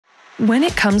When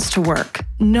it comes to work,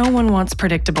 no one wants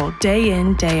predictable day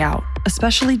in, day out,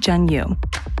 especially Gen U.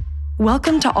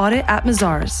 Welcome to Audit at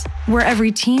Mazars, where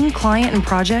every team, client, and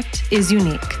project is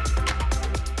unique.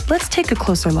 Let's take a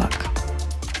closer look.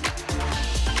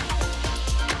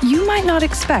 You might not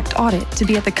expect audit to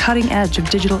be at the cutting edge of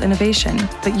digital innovation,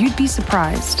 but you'd be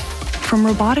surprised. From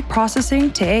robotic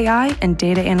processing to AI and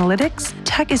data analytics,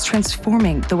 tech is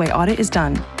transforming the way audit is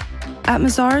done. At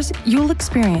Mazars, you'll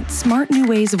experience smart new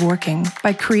ways of working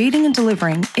by creating and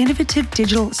delivering innovative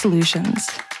digital solutions.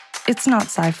 It's not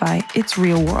sci-fi, it's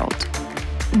real world.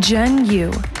 Gen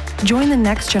U. Join the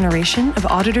next generation of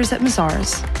auditors at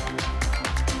Mazars.